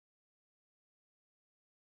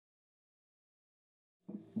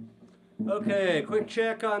Okay, quick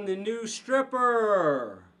check on the new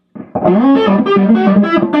stripper.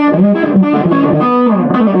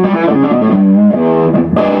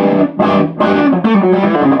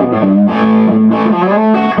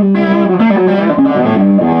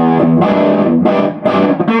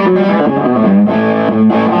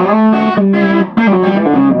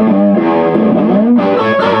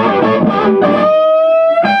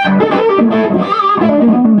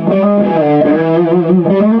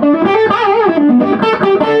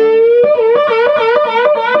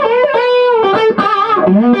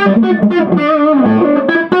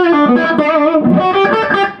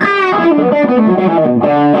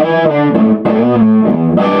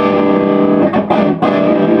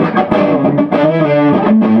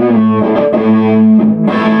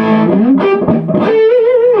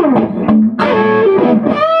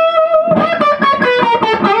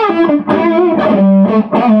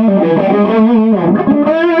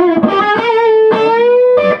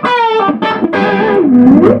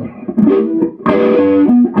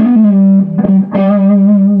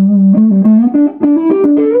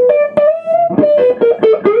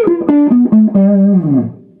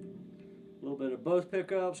 Both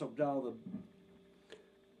pickups. I'll dial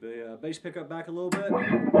the bass pickup back a little bit.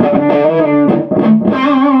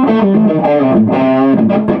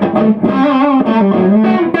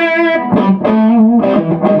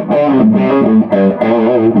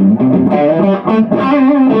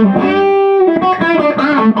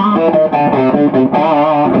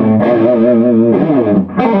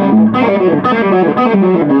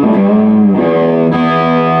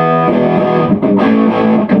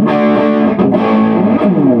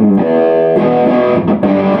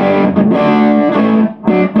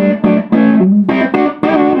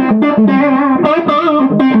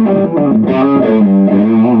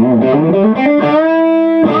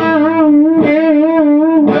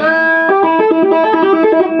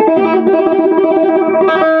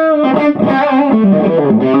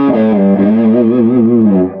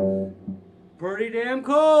 Pretty damn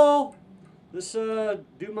cool. Let's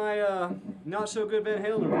do my not so good Van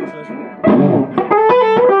Halen impersonation.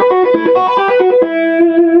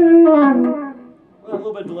 Well, a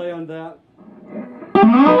little bit of delay on that.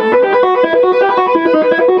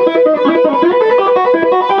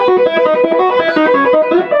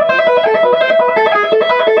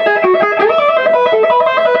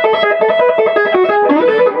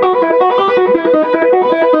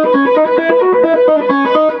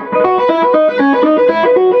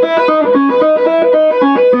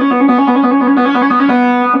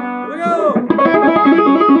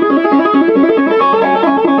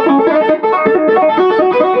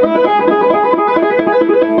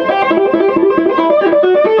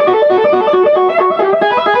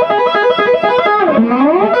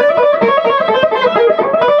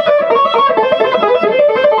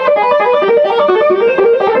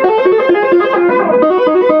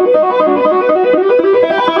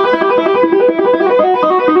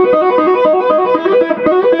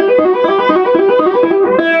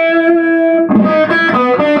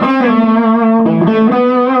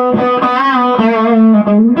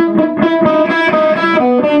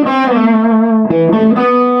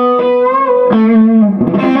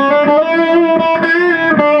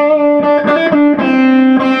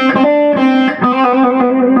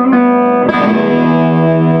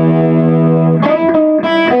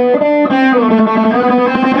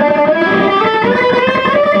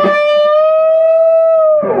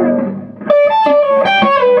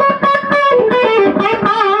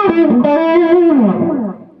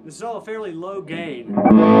 This is all a fairly low gain.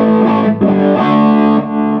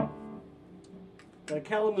 Got a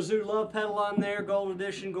Kalamazoo Love pedal on there, gold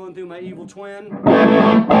edition, going through my Evil Twin.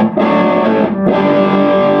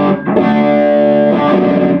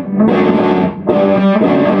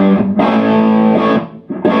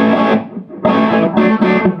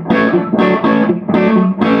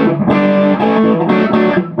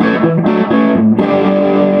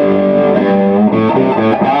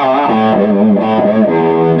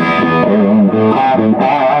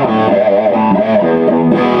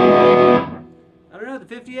 The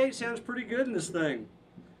 58 sounds pretty good in this thing.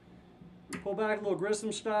 Pull back a little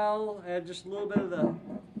Grissom style, add just a little bit of the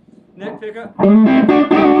neck pickup.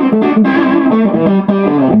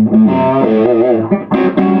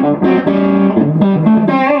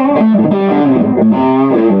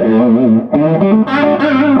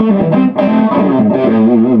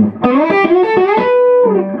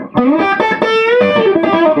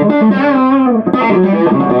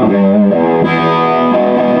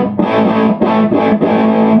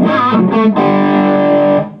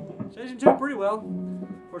 Sounds to it pretty well.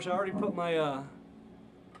 Of course, I already put my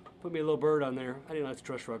Put me a little bird on there. I didn't like the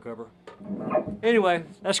truss rod cover. Anyway,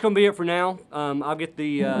 that's going to be it for now. I'll get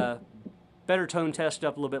the better tone test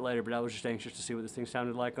up a little bit later, but I was just anxious to see what this thing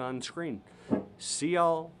sounded like on screen. See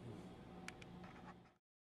y'all